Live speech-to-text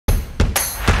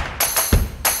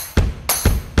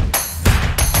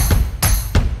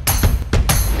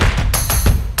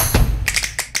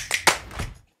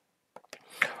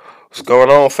Going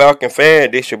on, Falcon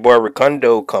fan? This your boy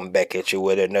Ricondo come back at you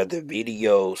with another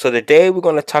video. So today we're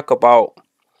gonna talk about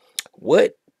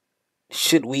what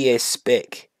should we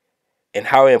expect and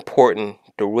how important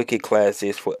the rookie class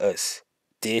is for us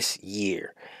this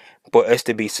year for us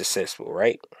to be successful,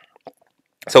 right?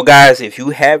 So guys, if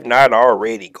you have not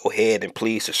already, go ahead and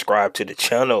please subscribe to the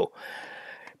channel.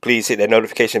 Please hit that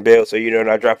notification bell so you know when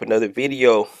I drop another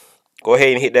video. Go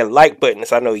ahead and hit that like button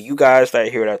so I know you guys that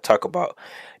hear what I talk about.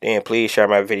 Then please share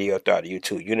my video throughout the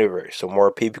YouTube universe so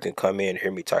more people can come in and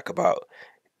hear me talk about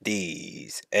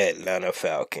these Atlanta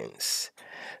Falcons.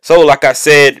 So like I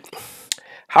said,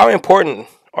 how important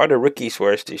are the rookies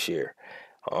for us this year?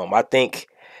 I think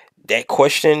that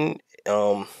question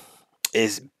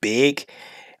is big.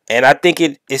 And I think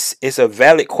it's a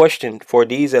valid question for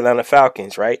these Atlanta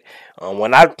Falcons, right?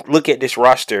 When I look at this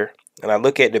roster and I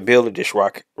look at the build of this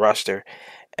roster,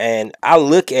 and I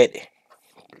look at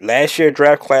last year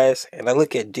draft class and I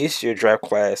look at this year draft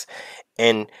class,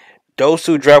 and those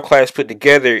two draft classes put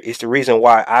together is the reason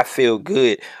why I feel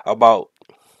good about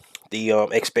the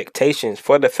expectations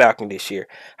for the Falcon this year.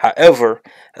 However,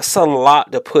 it's a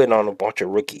lot to put on a bunch of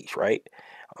rookies, right?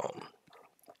 Um,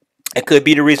 it could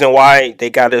be the reason why they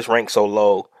got us ranked so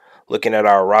low looking at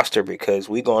our roster because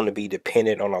we're going to be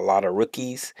dependent on a lot of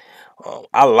rookies.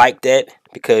 I like that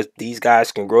because these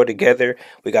guys can grow together.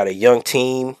 We got a young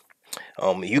team.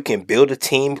 You can build a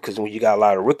team because when you got a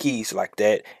lot of rookies like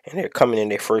that and they're coming in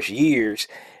their first years,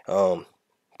 the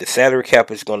salary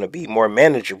cap is going to be more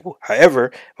manageable.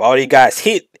 However, if all you guys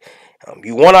hit,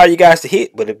 you want all you guys to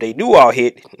hit, but if they do all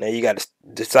hit, now you got to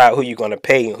decide who you're going to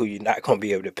pay and who you're not going to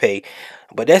be able to pay.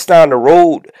 But that's down the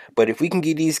road. But if we can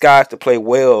get these guys to play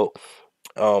well,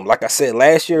 like I said,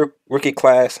 last year rookie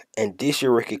class and this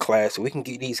year rookie class, we can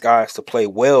get these guys to play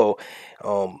well.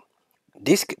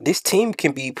 This team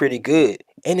can be pretty good,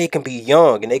 and they can be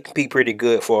young, and they can be pretty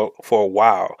good for a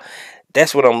while.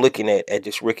 That's what I'm looking at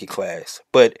this rookie class.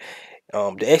 But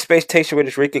the expectation with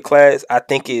this rookie class, I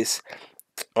think, is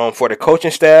for the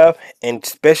coaching staff and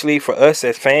especially for us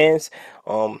as fans,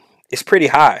 it's pretty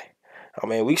high. I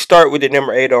mean, we start with the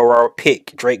number 8 overall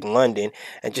pick, Drake London,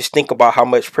 and just think about how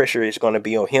much pressure is going to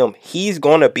be on him. He's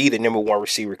going to be the number 1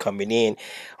 receiver coming in.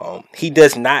 He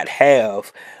does not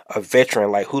have a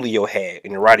veteran like Julio had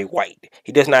in Roddy White.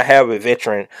 He does not have a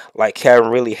veteran like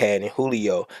Calvin Ridley had in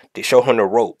Julio to show him the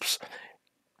ropes.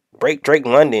 Drake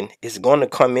London is going to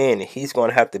come in and he's going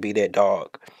to have to be that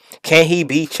dog. Can he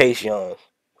be Chase Young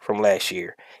from last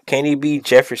year? Can he be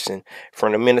Jefferson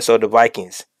from the Minnesota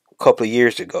Vikings a couple of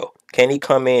years ago? Can he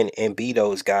come in and be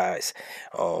those guys,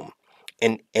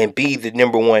 and be the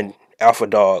number 1 alpha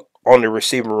dog on the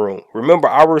receiving room? Remember,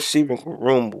 our receiving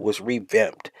room was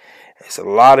revamped. There's a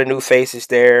lot of new faces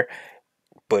there,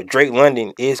 but Drake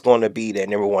London is going to be that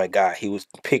number 1 guy. He was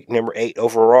picked number 8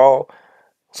 overall.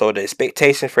 So the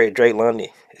expectation for Drake London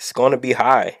is going to be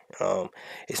high.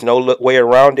 It's no way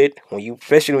around it.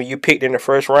 Especially when you picked in the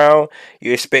first round,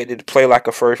 you expected to play like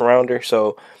a first rounder.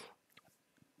 So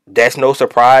that's no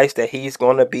surprise that he's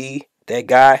going to be that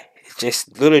guy. It's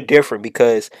just a little different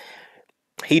because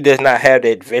he does not have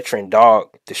that veteran dog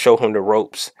to show him the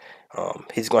ropes.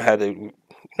 He's going to have to,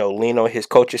 lean on his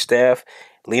coaching staff,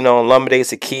 lean on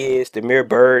Lumberdays, the kids, Demir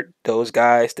Bird, those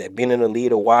guys that been in the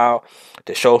lead a while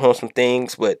to show him some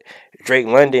things. But Drake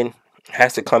London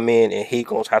has to come in and he's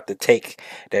going to have to take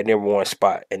that number 1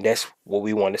 spot. And that's what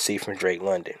we want to see from Drake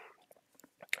London.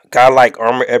 A guy like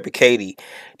Armor Ebiketie,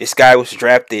 this guy was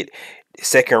drafted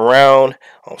second round.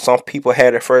 Some people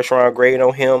had a first round grade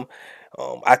on him.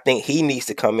 I think he needs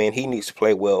to come in. He needs to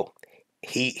play well.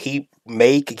 He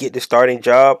may get the starting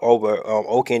job over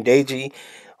Ogundeji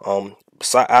on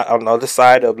the other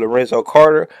side of Lorenzo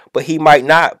Carter, but he might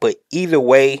not. But either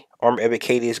way, Armor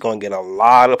Ebiketie is going to get a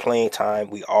lot of playing time.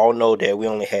 We all know that we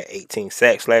only had 18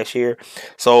 sacks last year.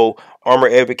 So Armor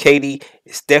Ebiketie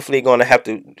is definitely going to have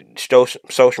to show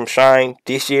some shine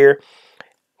this year.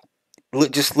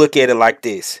 Just look at it like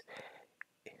this.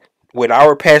 When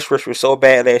our pass rush was so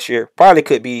bad last year, probably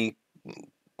could be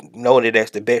noted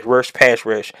as the worst pass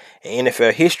rush in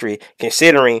NFL history,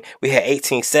 considering we had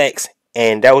 18 sacks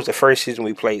and that was the first season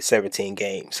we played 17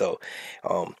 games. So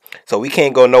we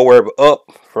can't go nowhere but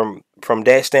up from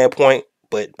that standpoint.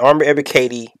 But Armor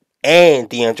Ebiketie and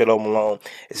D'Angelo Malone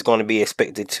is going to be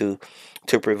expected to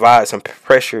provide some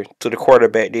pressure to the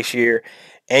quarterback this year.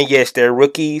 And yes, they're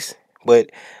rookies,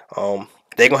 but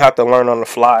they're going to have to learn on the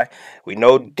fly. We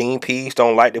know Dean Pease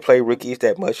don't like to play rookies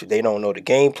that much. They don't know the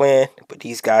game plan. But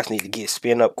these guys need to get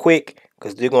spin up quick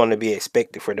because they're going to be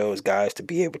expected for those guys to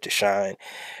be able to shine.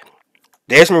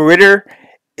 Desmond Ridder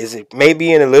is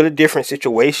maybe in a little different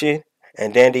situation.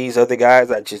 and then these other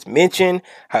guys I just mentioned.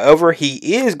 However,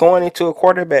 he is going into a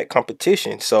quarterback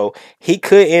competition, so he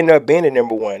could end up being the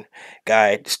number one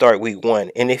guy to start week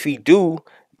one. And if he do,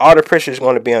 all the pressure is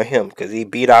going to be on him because he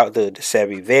beat out the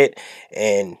savvy vet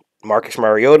and Marcus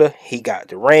Mariota. He got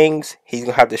the rings. He's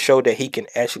gonna have to show that he can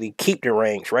actually keep the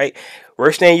rings, right?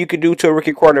 Worst thing you could do to a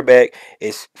rookie quarterback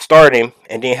is start him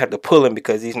and then have to pull him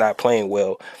because he's not playing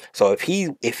well. So if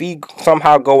he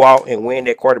somehow go out and win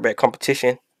that quarterback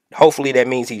competition, hopefully that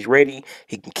means he's ready.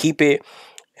 He can keep it.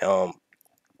 Um,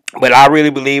 but I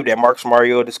really believe that Marcus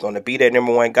Mariota is going to be that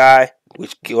number one guy,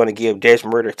 which is going to give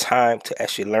Desmond Ridder time to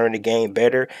actually learn the game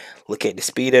better, look at the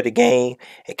speed of the game,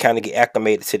 and kind of get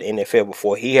acclimated to the NFL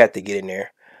before he had to get in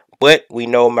there. But we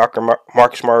know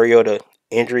Marcus Mariota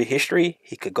injury history.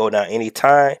 He could go down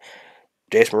anytime.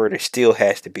 Desmond Ridder still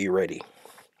has to be ready.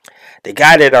 The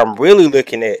guy that I'm really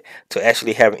looking at to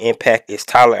actually have an impact is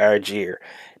Tyler Algier.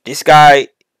 This guy,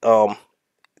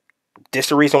 this is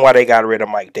the reason why they got rid of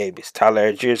Mike Davis. Tyler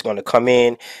Algier is going to come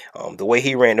in. The way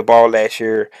he ran the ball last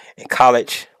year in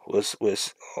college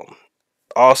was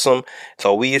awesome.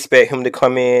 So we expect him to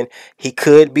come in. He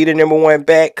could be the number one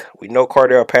back. We know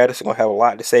Cordell Patterson going to have a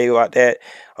lot to say about that.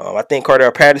 I think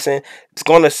Cordell Patterson is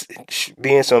going to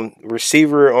be in some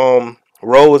receiver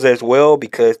roles as well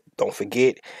because don't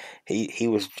forget he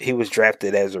was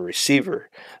drafted as a receiver.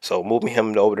 So moving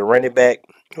him over to running back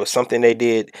was something they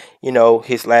did,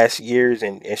 his last years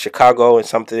in Chicago and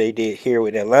something they did here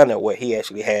with Atlanta where he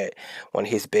actually had one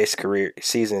of his best career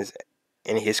seasons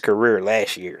in his career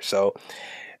last year. So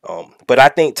but I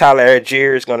think Tyler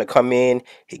Algier is going to come in.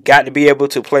 He got to be able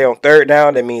to play on third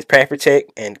down. That means pass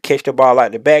protect and catch the ball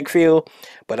out the backfield.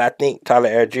 But I think Tyler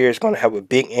Algier is going to have a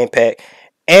big impact,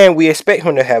 and we expect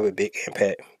him to have a big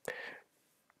impact.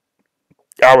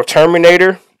 Our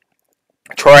Terminator,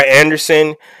 Troy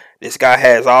Anderson. This guy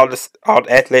has all the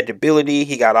athletic ability.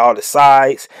 He got all the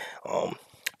size.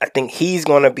 I think he's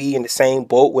going to be in the same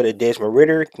boat with a Desmond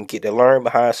Ridder. Can get to learn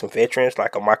behind some veterans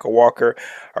like a Michael Walker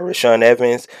or Rashaan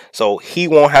Evans. So he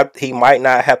won't have. He might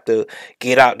not have to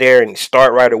get out there and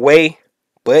start right away.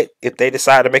 But if they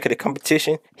decide to make it a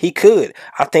competition, he could.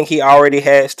 I think he already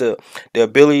has the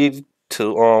ability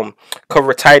to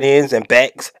cover tight ends and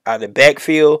backs out of the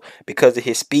backfield because of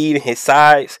his speed and his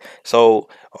size. So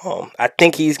I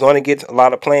think he's going to get a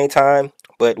lot of playing time.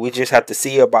 But we just have to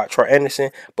see about Troy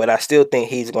Anderson. But I still think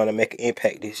he's going to make an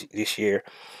impact this year.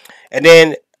 And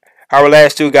then our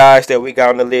last two guys that we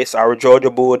got on the list, our Georgia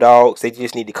Bulldogs, they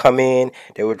just need to come in.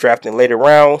 They were drafted in later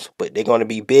rounds, but they're going to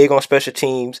be big on special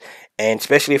teams, and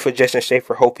especially for Justin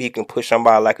Schaefer, hope he can push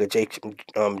somebody like a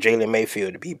Jalen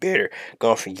Mayfield to be better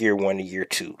going from year one to year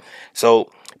two.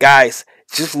 So, guys,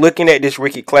 just looking at this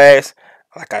rookie class,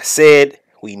 like I said,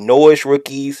 we know it's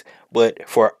rookies, but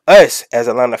for us as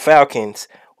Atlanta Falcons,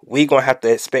 we're going to have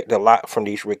to expect a lot from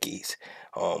these rookies.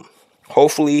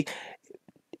 Hopefully,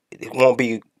 it won't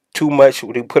be too much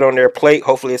to put on their plate.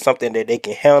 Hopefully, it's something that they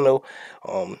can handle.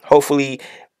 Hopefully,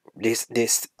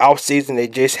 this off season they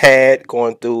just had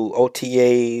going through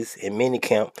OTAs and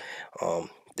minicamp,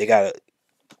 they got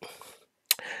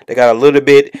a little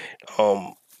bit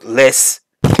less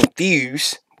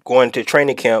confused going to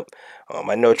training camp.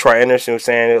 I know Troy Anderson was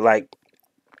saying it like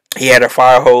he had a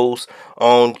fire hose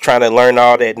on trying to learn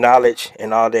all that knowledge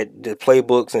and all that the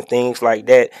playbooks and things like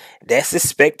that. That's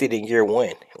expected in year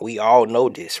one. We all know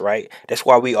this, right? That's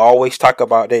why we always talk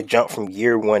about that jump from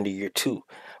year one to year two.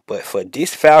 But for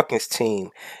this Falcons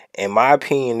team, in my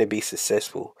opinion, to be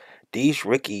successful, these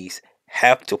rookies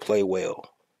have to play well,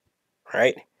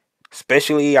 right?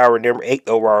 Especially our number 8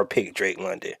 overall pick, Drake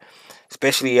London.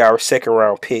 Especially our second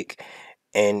round pick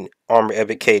and Armor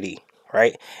Evan Katie,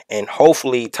 right? And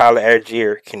hopefully Tyler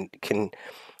Algier can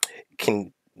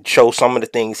show some of the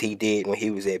things he did when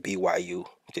he was at BYU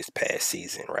this past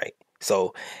season, right?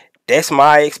 So that's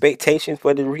my expectation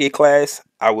for the rookie class.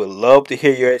 I would love to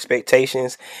hear your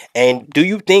expectations. And do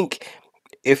you think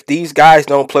if these guys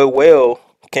don't play well,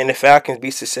 can the Falcons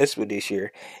be successful this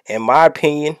year? In my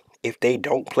opinion, if they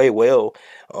don't play well,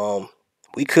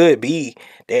 we could be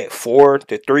that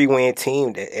 4-3 win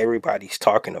team that everybody's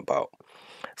talking about.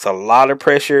 It's a lot of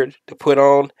pressure to put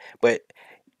on, but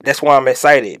that's why I'm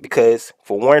excited because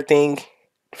for one thing,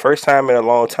 first time in a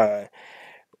long time,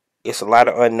 it's a lot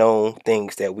of unknown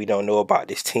things that we don't know about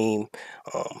this team.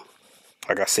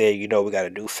 Like I said, we got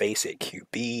a new face at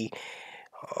QB.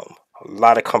 A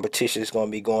lot of competition is going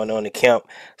to be going on in camp.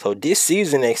 So this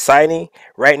season exciting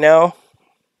right now.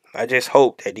 I just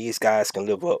hope that these guys can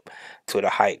live up to the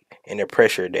hype and the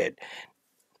pressure that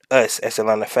us as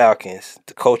Atlanta Falcons,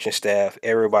 the coaching staff,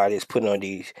 everybody is putting on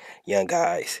these young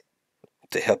guys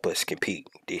to help us compete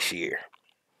this year.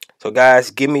 So guys,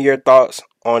 give me your thoughts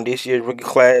on this year's rookie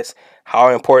class.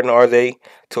 How important are they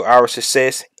to our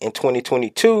success in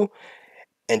 2022?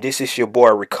 And this is your boy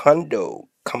Ricondo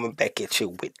coming back at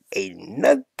you with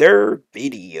another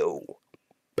video.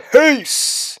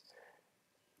 Peace.